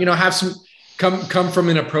reach out, have some come from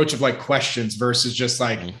an approach of questions versus just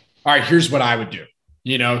all right, here's what I would do,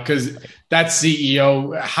 because that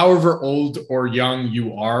CEO, however old or young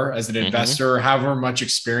you are as an investor, however much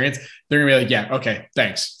experience, they're going to be like, yeah, okay,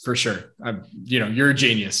 thanks for sure. You're a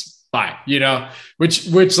genius. Bye. Which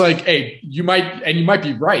hey, you might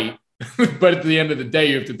be right, But at the end of the day,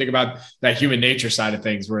 you have to think about that human nature side of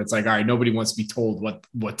things where it's like, all right, nobody wants to be told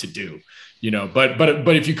what to do,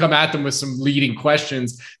 but if you come at them with some leading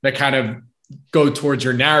questions that kind of go towards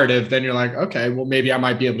your narrative, then you're like, okay, well, maybe I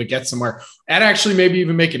might be able to get somewhere and actually maybe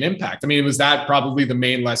even make an impact. I mean, was that probably the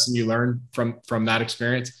main lesson you learned from that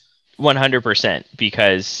experience? 100%,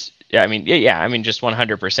 because yeah, just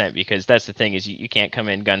 100%, because that's the thing is you can't come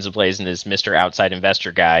in guns a-blazing as Mr. Outside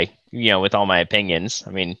Investor guy, with all my opinions.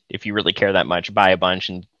 I mean, if you really care that much, buy a bunch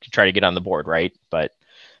and try to get on the board, right? But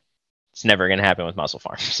it's never going to happen with Muscle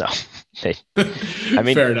Farm. So,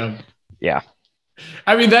 fair enough. Yeah.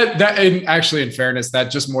 I mean, and actually, in fairness,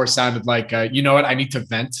 that just more sounded like, you know what? I need to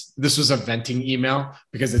vent. This was a venting email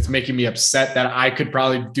because it's making me upset that I could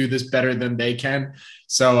probably do this better than they can.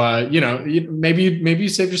 So, maybe you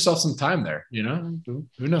save yourself some time there. Who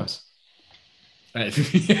knows?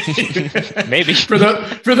 Maybe. For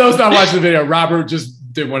those not watching the video, Robert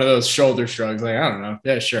just did one of those shoulder shrugs. Like, I don't know.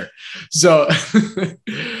 Yeah, sure. So,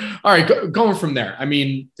 all right, going from there. I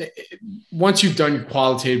mean, once you've done your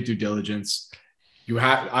qualitative due diligence, you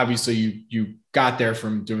have obviously you got there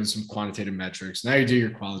from doing some quantitative metrics. Now you do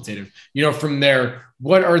your qualitative. From there,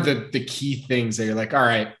 what are the key things that you're like, all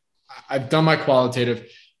right, I've done my qualitative.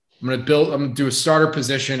 I'm going to do a starter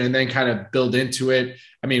position and then kind of build into it.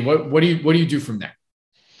 I mean, what do you do from there?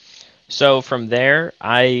 So from there,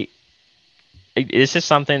 this is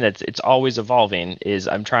something it's always evolving, is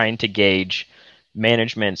I'm trying to gauge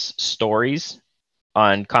management's stories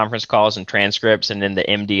on conference calls and transcripts and then the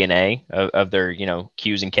MD&A of their,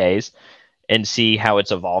 Q's and K's, and see how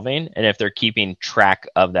it's evolving and if they're keeping track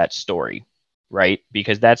of that story, right?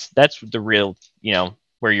 Because that's the real,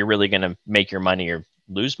 where you're really going to make your money or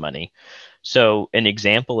lose money. So an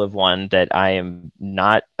example of one that I am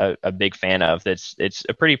not a big fan of, it's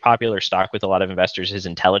a pretty popular stock with a lot of investors, is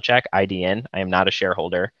IntelliCheck, IDN. I am not a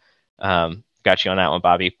shareholder. Got you on that one,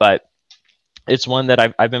 Bobby. But it's one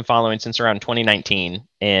that I've been following since around 2019,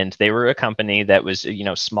 and they were a company that was,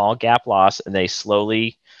 small gap loss, and they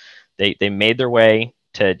slowly, they made their way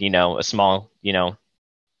to, a small,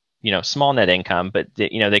 small net income, but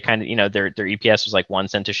they kind of, their EPS was like 1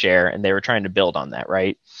 cent a share, and they were trying to build on that,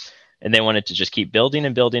 right? And they wanted to just keep building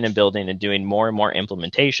and building and building and doing more and more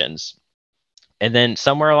implementations. And then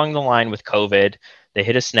somewhere along the line with COVID, they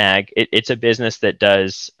hit a snag. It's a business that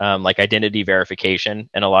does like identity verification,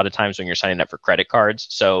 and a lot of times when you're signing up for credit cards.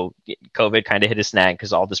 So COVID kind of hit a snag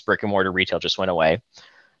because all this brick and mortar retail just went away.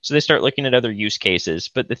 So they start looking at other use cases.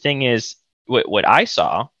 But the thing is, what I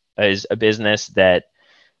saw is a business that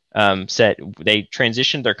said they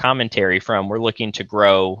transitioned their commentary from we're looking to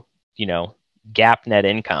grow, GAAP net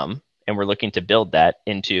income, and we're looking to build that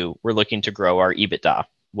into we're looking to grow our EBITDA,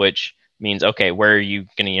 which means, okay, where are you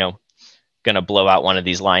going to blow out one of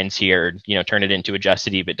these lines here, turn it into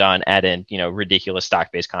adjusted EBITDA and add in, ridiculous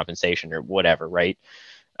stock-based compensation or whatever, right?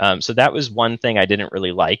 So that was one thing I didn't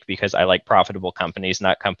really like, because I like profitable companies,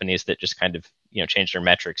 not companies that just kind of, change their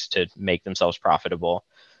metrics to make themselves profitable.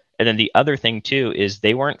 And then the other thing too is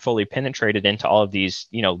they weren't fully penetrated into all of these,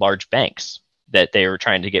 large banks that they were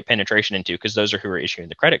trying to get penetration into, because those are who are issuing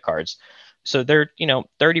the credit cards. So they're,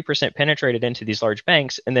 30% penetrated into these large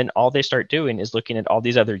banks. And then all they start doing is looking at all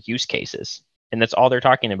these other use cases. And that's all they're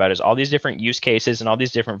talking about, is all these different use cases and all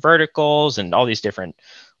these different verticals and all these different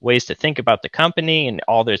ways to think about the company, and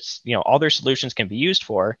all this, all their solutions can be used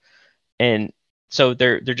for. And so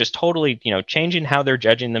they're just totally, changing how they're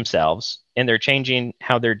judging themselves, and they're changing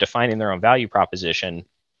how they're defining their own value proposition.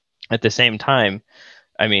 At the same time,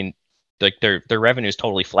 I mean, like their revenue is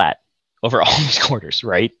totally flat over all these quarters,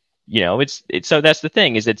 right? It's so that's the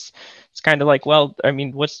thing, is it's kind of like, well, I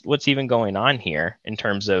mean, what's even going on here in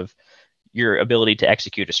terms of your ability to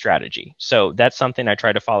execute a strategy? So that's something I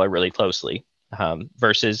try to follow really closely,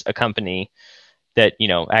 versus a company that,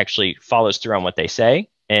 actually follows through on what they say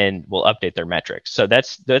and will update their metrics. So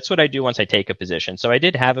that's what I do once I take a position. So I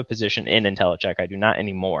did have a position in IntelliCheck. I do not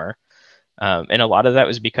anymore. And a lot of that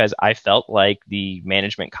was because I felt like the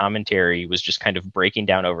management commentary was just kind of breaking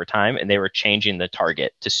down over time, and they were changing the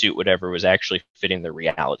target to suit whatever was actually fitting their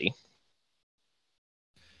reality.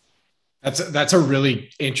 That's a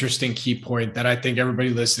really interesting key point that I think everybody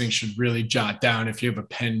listening should really jot down if you have a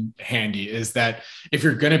pen handy, is that if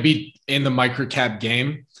you're going to be in the microcap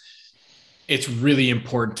game, it's really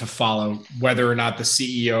important to follow whether or not the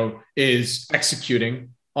CEO is executing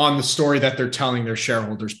on the story that they're telling their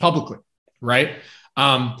shareholders publicly. Right.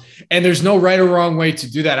 And there's no right or wrong way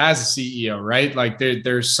to do that as a CEO, right? Like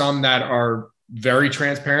there's some that are very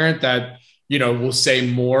transparent that, will say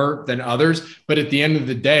more than others. But at the end of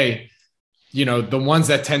the day, the ones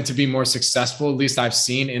that tend to be more successful, at least I've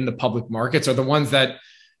seen in the public markets, are the ones that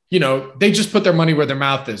they just put their money where their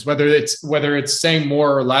mouth is, whether it's saying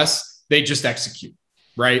more or less, they just execute.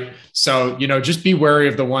 Right. So, just be wary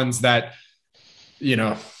of the ones that,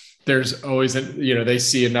 there's always, they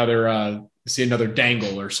see another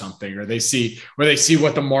dangle or something, or they see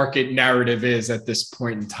what the market narrative is at this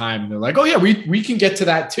point in time. And they're like, oh yeah, we can get to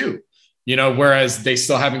that too, whereas they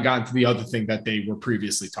still haven't gotten to the other thing that they were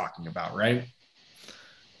previously talking about. Right.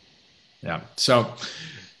 Yeah. So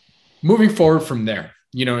moving forward from there,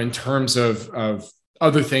 in terms of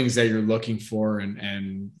other things that you're looking for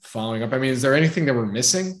and following up, I mean, is there anything that we're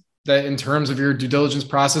missing that in terms of your due diligence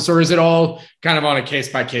process, or is it all kind of on a case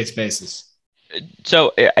by case basis?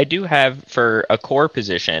 So I do have, for a core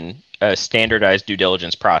position, a standardized due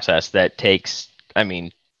diligence process that takes, I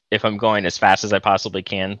mean, if I'm going as fast as I possibly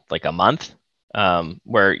can, like a month,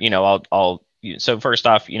 where, so first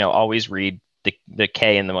off, always read the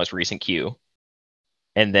K in the most recent Q.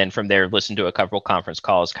 And then from there, listen to a couple conference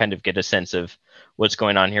calls, kind of get a sense of what's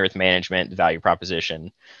going on here with management, the value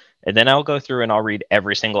proposition. And then I'll go through and I'll read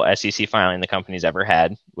every single SEC filing the company's ever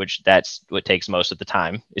had, which that's what takes most of the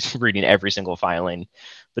time, is reading every single filing.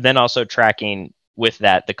 But then also tracking with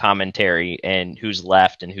that the commentary and who's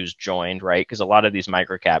left and who's joined, right? Because a lot of these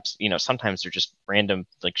microcaps, sometimes they're just random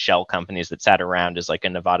like shell companies that sat around as like a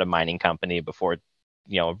Nevada mining company before,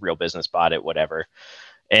 a real business bought it, whatever.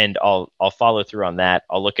 And I'll follow through on that.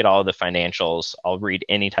 I'll look at all the financials. I'll read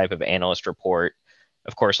any type of analyst report.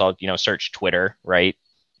 Of course, I'll search Twitter, right?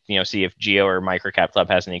 See if Geo or Microcap Club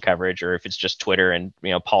has any coverage, or if it's just Twitter and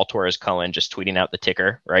Paul Torres Cohen just tweeting out the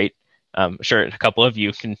ticker, right? I'm sure a couple of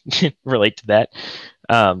you can relate to that.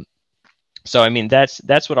 So I mean that's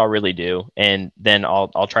what I'll really do, and then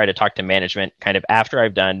I'll try to talk to management kind of after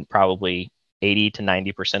I've done probably 80 to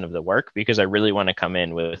 90% of the work, because I really want to come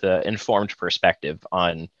in with an informed perspective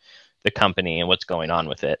on the company and what's going on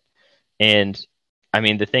with it. And I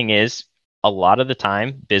mean, the thing is, a lot of the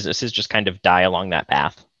time, businesses just kind of die along that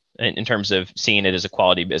path in terms of seeing it as a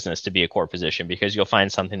quality business to be a core position, because you'll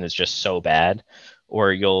find something that's just so bad,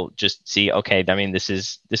 or you'll just see, okay, I mean, this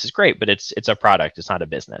is great, but it's a product, it's not a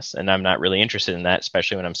business. And I'm not really interested in that,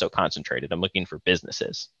 especially when I'm so concentrated. I'm looking for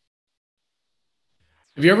businesses.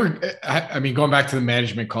 Have you ever, I mean, going back to the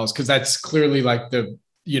management calls, because that's clearly like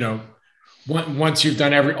once you've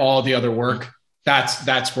done all the other work,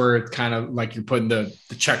 that's where it's kind of like you're putting the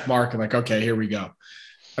check mark and like, okay, here we go.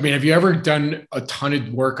 I mean, have you ever done a ton of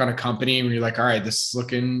work on a company when you're like, all right, this is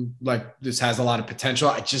looking like this has a lot of potential,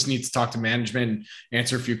 I just need to talk to management and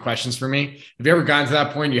answer a few questions for me? Have you ever gotten to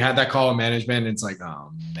that point? You had that call with management and it's like,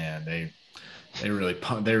 oh man, they really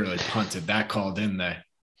punted that call, didn't they?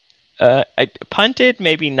 I punted,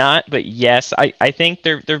 maybe not, but yes, I think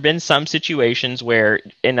there have been some situations where,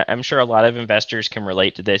 and I'm sure a lot of investors can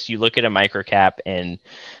relate to this. You look at a microcap and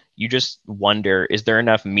you just wonder, is there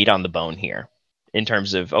enough meat on the bone here in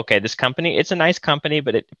terms of, okay, this company, it's a nice company,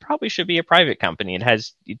 but it probably should be a private company.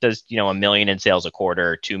 It does, $1 million in sales a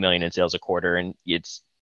quarter, 2 million in sales a quarter, and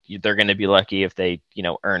they're going to be lucky if they,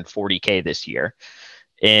 earn 40K this year.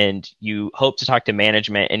 And you hope to talk to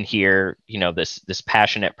management and hear, this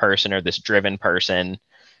passionate person or this driven person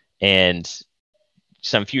and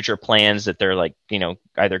some future plans that they're like,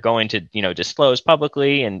 either going to, disclose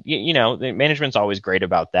publicly. And, the management's always great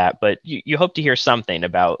about that. But you hope to hear something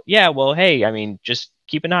about, yeah, well, hey, I mean, just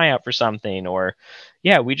keep an eye out for something. Or,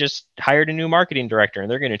 yeah, we just hired a new marketing director and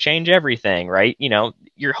they're going to change everything, right?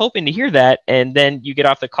 You're hoping to hear that. And then you get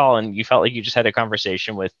off the call and you felt like you just had a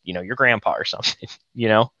conversation with, your grandpa or something,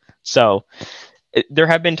 So there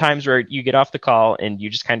have been times where you get off the call and you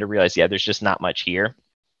just kind of realize, yeah, there's just not much here.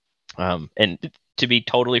 And to be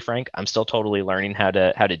totally frank, I'm still totally learning how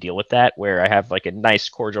to deal with that, where I have like a nice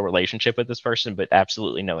cordial relationship with this person, but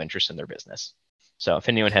absolutely no interest in their business. So if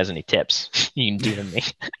anyone has any tips, you can DM me.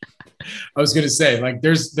 I was going to say, like,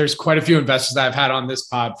 there's quite a few investors that I've had on this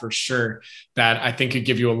pod for sure that I think could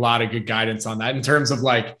give you a lot of good guidance on that in terms of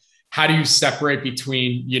like, how do you separate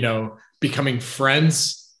between, becoming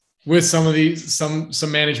friends with some of these, some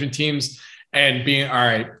management teams and being, all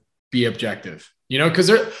right, be objective, because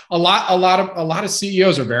there a lot of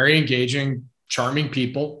CEOs are very engaging, charming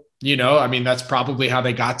people. I mean, that's probably how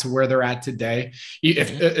they got to where they're at today.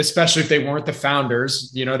 Especially if they weren't the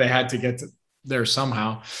founders, they had to get to there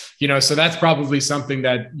somehow, so that's probably something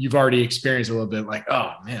that you've already experienced a little bit, like,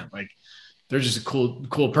 oh man, like they're just a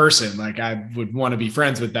cool person. Like I would want to be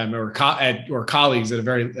friends with them or colleagues at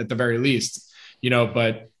the very least,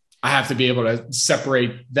 but I have to be able to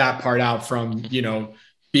separate that part out from,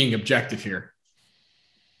 being objective here.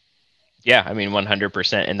 Yeah, I mean,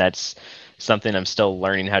 100%. And that's something I'm still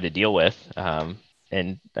learning how to deal with.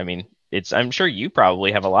 And I mean, I'm sure you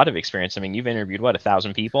probably have a lot of experience. I mean, you've interviewed what,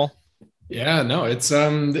 1,000 people? Yeah, no, it's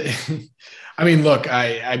I mean, look,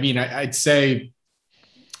 I'd say,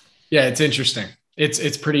 yeah, it's interesting.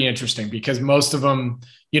 It's pretty interesting because most of them,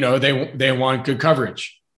 they want good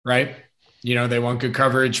coverage, right? They want good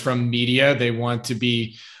coverage from media. They want to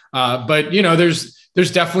be, but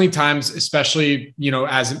there's definitely times, especially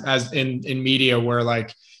as in media, where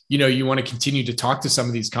like you want to continue to talk to some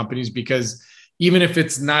of these companies because even if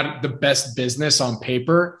it's not the best business on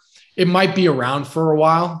paper, it might be around for a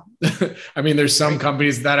while. I mean, there's some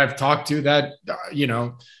companies that I've talked to that I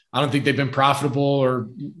don't think they've been profitable or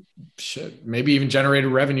maybe even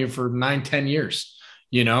generated revenue for 9-10 years,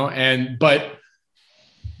 but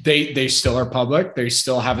they still are public. They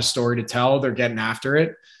still have a story to tell. They're getting after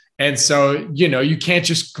it. And so, you can't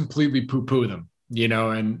just completely poo-poo them,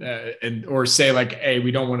 and or say like, hey,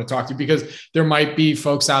 we don't want to talk to you, because there might be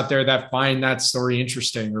folks out there that find that story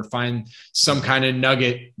interesting or find some kind of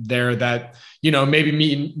nugget there that, maybe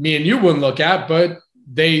me and you wouldn't look at, but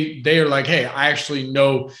they are like, hey, I actually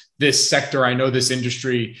know this sector. I know this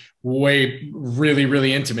industry really,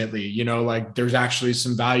 really intimately, like there's actually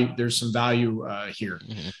some value. There's some value here.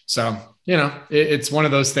 Mm-hmm. So, it's one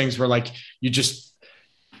of those things where like, you just,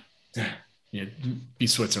 be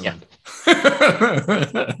Switzerland. Yeah.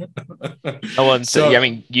 Oh, well, so, I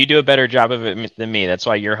mean, you do a better job of it than me. That's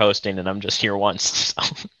why you're hosting and I'm just here once. So.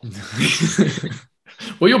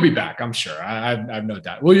 Well, you'll be back, I'm sure. I have no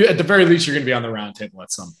doubt. Well, at the very least, you're going to be on the round table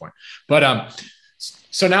at some point. But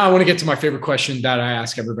so now I want to get to my favorite question that I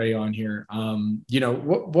ask everybody on here.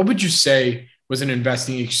 What would you say was an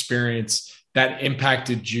investing experience that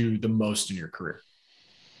impacted you the most in your career?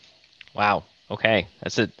 Wow. Okay.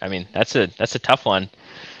 That's a tough one.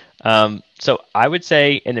 So I would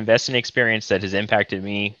say an investing experience that has impacted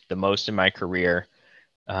me the most in my career.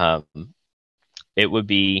 It would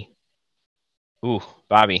be, ooh,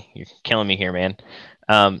 Bobby, you're killing me here, man.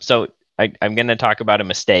 So I'm going to talk about a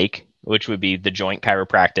mistake, which would be the Joint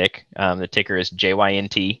Chiropractic. The ticker is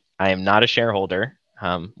JYNT. I am not a shareholder,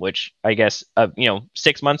 which I guess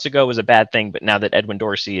 6 months ago was a bad thing, but now that Edwin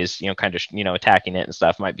Dorsey is kind of attacking it and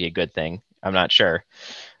stuff, might be a good thing. I'm not sure.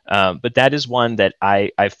 But that is one that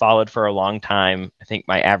I've followed for a long time. I think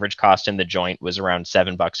my average cost in the joint was around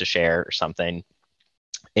 $7 a share or something.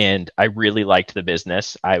 And I really liked the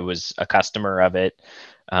business. I was a customer of it.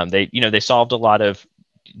 They solved a lot of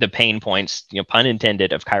the pain points, pun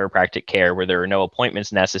intended, of chiropractic care, where there were no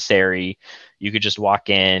appointments necessary. You could just walk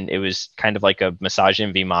in. It was kind of like a massage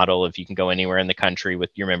envy model. If you can go anywhere in the country with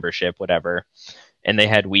your membership, whatever. And they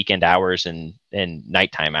had weekend hours and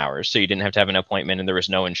nighttime hours. So you didn't have to have an appointment and there was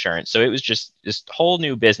no insurance. So it was just this whole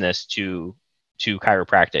new business to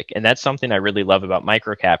chiropractic. And that's something I really love about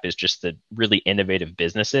microcap, is just the really innovative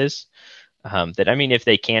businesses that, I mean, if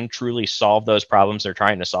they can truly solve those problems they're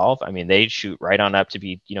trying to solve, I mean, they shoot right on up to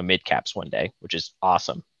be, mid caps one day, which is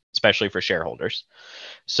awesome, especially for shareholders.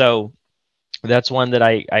 So that's one that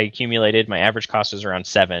I accumulated. My average cost is around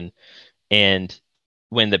 7. And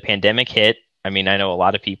when the pandemic hit, I mean, I know a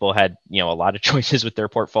lot of people had, a lot of choices with their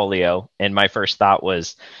portfolio. And my first thought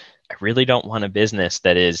was, I really don't want a business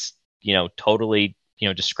that is, totally,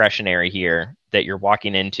 discretionary here, that you're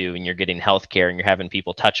walking into and you're getting healthcare and you're having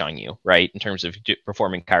people touch on you, right? In terms of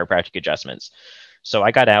performing chiropractic adjustments. So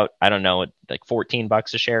I got out, I don't know, like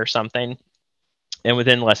 $14 a share or something. And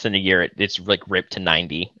within less than a year, it's like ripped to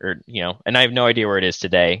 90, or, and I have no idea where it is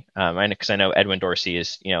today. Because I know Edwin Dorsey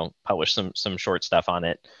has, published some short stuff on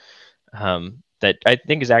it. That I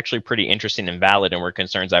think is actually pretty interesting and valid, and were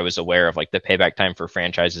concerns I was aware of, like the payback time for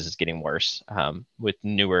franchises is getting worse with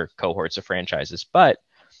newer cohorts of franchises. But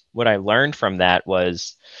what I learned from that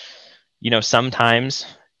was, sometimes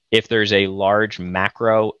if there's a large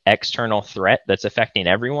macro external threat that's affecting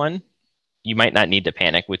everyone, you might not need to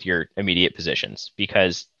panic with your immediate positions.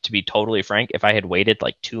 Because to be totally frank, if I had waited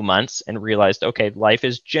like 2 months and realized, okay, life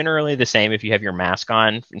is generally the same if you have your mask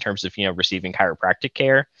on in terms of, receiving chiropractic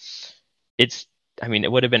care, it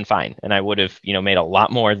would have been fine. And I would have, made a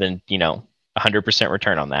lot more than, 100%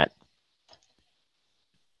 return on that.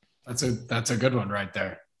 That's a good one right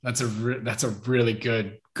there. That's a really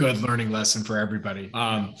good learning lesson for everybody.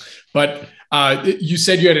 But you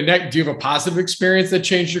said you had do you have a positive experience that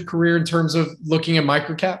changed your career in terms of looking at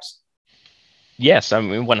microcaps? Yes. I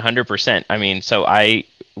mean, 100%. I mean, so I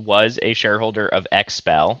was a shareholder of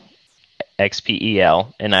XPEL,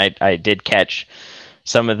 XPEL, and I did catch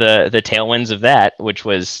some of the tailwinds of that, which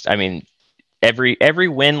was, I mean, every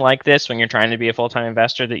win like this, when you're trying to be a full-time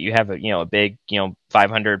investor, that you have a big,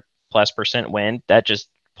 500+% win, that just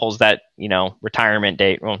pulls that, retirement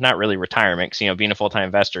date. Well, not really retirement, because, being a full-time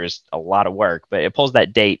investor is a lot of work, but it pulls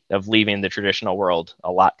that date of leaving the traditional world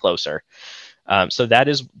a lot closer. So that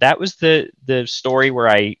was the story where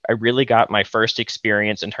I really got my first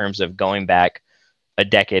experience in terms of going back a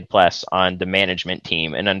decade plus on the management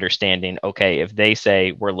team and understanding, okay, if they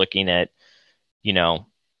say we're looking at, you know,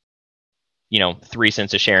 3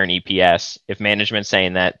 cents a share in EPS, if management's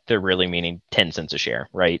saying that, they're really meaning 10 cents a share,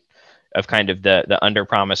 right? Of kind of the under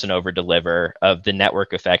promise and over deliver, of the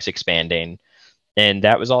network effects expanding. And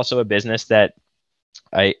that was also a business that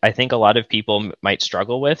I think a lot of people might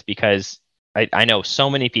struggle with, because I know so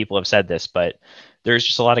many people have said this, but there's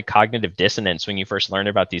just a lot of cognitive dissonance when you first learn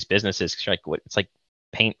about these businesses. 'Cause you're like, what? It's like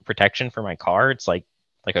paint protection for my car. It's like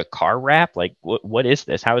a car wrap. Like, what is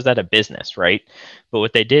this? How is that a business, right? But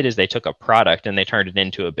what they did is they took a product and they turned it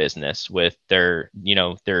into a business with their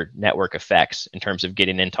network effects in terms of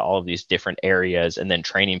getting into all of these different areas and then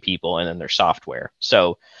training people and then their software.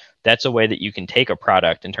 So that's a way that you can take a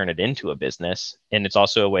product and turn it into a business. And it's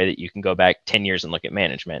also a way that you can go back 10 years and look at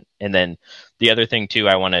management. And then the other thing too,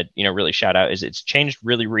 I want to, really shout out is it's changed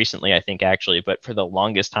really recently, I think, actually, but for the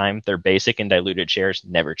longest time, their basic and diluted shares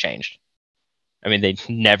never changed. I mean, they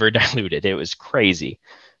never diluted. It was crazy.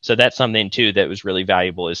 So that's something too that was really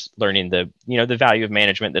valuable, is learning the value of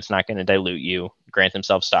management that's not going to dilute you, grant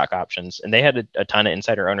themselves stock options. And they had a ton of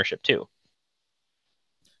insider ownership too.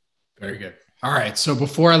 Very good. All right. So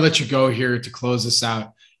before I let you go here to close this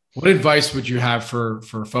out, what advice would you have for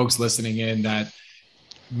folks listening in that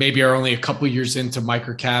maybe are only a couple of years into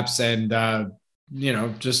microcaps, and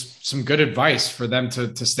just some good advice for them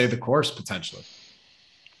to stay the course potentially?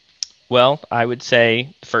 Well, I would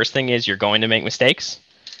say the first thing is you're going to make mistakes.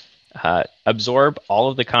 Absorb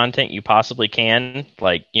all of the content you possibly can,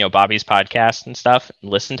 like, Bobby's podcast and stuff,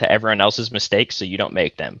 and listen to everyone else's mistakes so you don't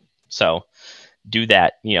make them. So do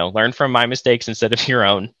that, learn from my mistakes instead of your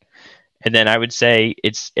own. And then I would say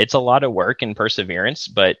it's a lot of work and perseverance,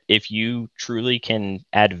 but if you truly can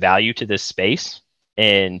add value to this space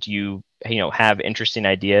and you have interesting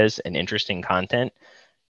ideas and interesting content,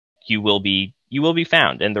 you will be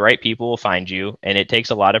found, and the right people will find you. And it takes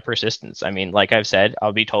a lot of persistence. I mean, like I've said,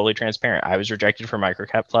 I'll be totally transparent. I was rejected from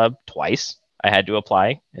Microcap Club twice. I had to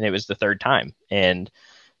apply, and it was the third time. And,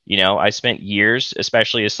 I spent years,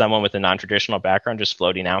 especially as someone with a non-traditional background, just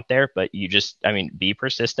floating out there. But you just, be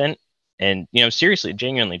persistent and, seriously,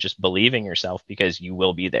 genuinely just believe in yourself, because you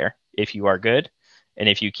will be there if you are good. And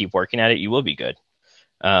if you keep working at it, you will be good.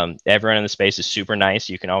 Everyone in the space is super nice.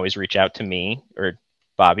 You can always reach out to me or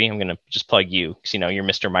Bobby. I'm going to just plug you because, you're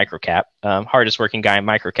Mr. Microcap, hardest working guy in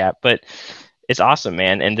Microcap, but it's awesome,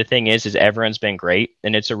 man. And the thing is everyone's been great,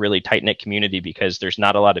 and it's a really tight knit community because there's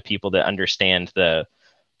not a lot of people that understand the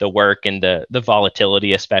work and the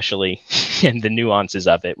volatility, especially, and the nuances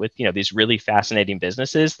of it with, these really fascinating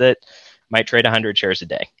businesses that might trade 100 shares a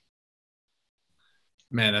day.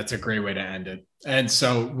 Man, that's a great way to end it. And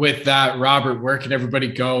so with that, Robert, where can everybody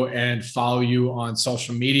go and follow you on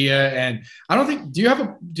social media? And I don't think, do you have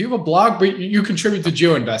a blog, but you contribute to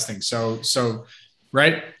geo investing. So,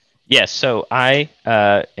 right. Yes. So I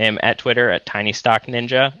am at Twitter at Tiny Stock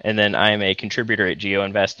Ninja, and then I am a contributor at Geo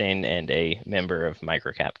Investing and a member of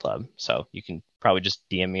Microcap Club. So you can probably just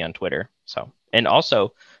DM me on Twitter. So, and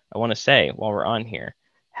also I want to say, while we're on here,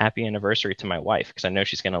 happy anniversary to my wife, because I know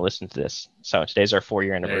she's going to listen to this. So today's our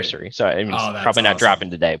 4-year anniversary. So it's probably not dropping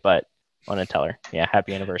today, but I want to tell her, yeah,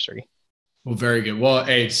 happy anniversary. Well, very good. Well,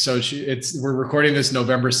 hey, so we're recording this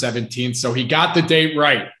November 17th. So he got the date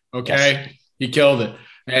right. Okay. Yes. He killed it.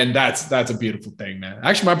 And that's a beautiful thing, man.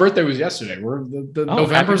 Actually, my birthday was yesterday.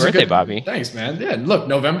 November's happy birthday, Bobby. Thanks, man. Yeah, look,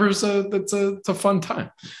 November's it's a fun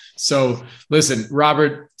time. So listen,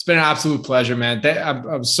 Robert, it's been an absolute pleasure, man.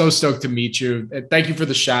 I'm so stoked to meet you. Thank you for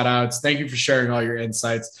the shout outs. Thank you for sharing all your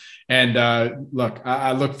insights. And look,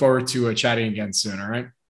 I look forward to chatting again soon. All right.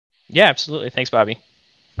 Yeah, absolutely. Thanks, Bobby.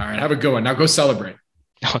 All right. Have a good one. Now go celebrate.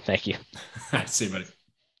 Oh, thank you. See you, buddy.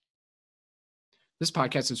 This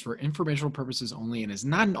podcast is for informational purposes only and is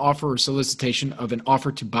not an offer or solicitation of an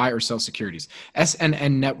offer to buy or sell securities.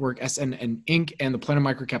 SNN Network, SNN Inc., and the Planet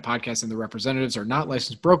Microcap Podcast and the representatives are not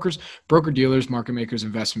licensed brokers, broker-dealers, market makers,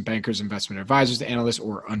 investment bankers, investment advisors, analysts,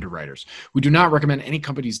 or underwriters. We do not recommend any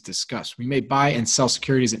companies discussed. We may buy and sell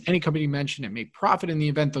securities in any company mentioned and may profit in the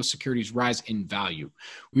event those securities rise in value.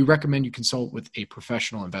 We recommend you consult with a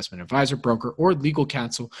professional investment advisor, broker, or legal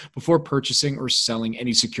counsel before purchasing or selling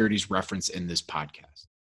any securities referenced in this podcast.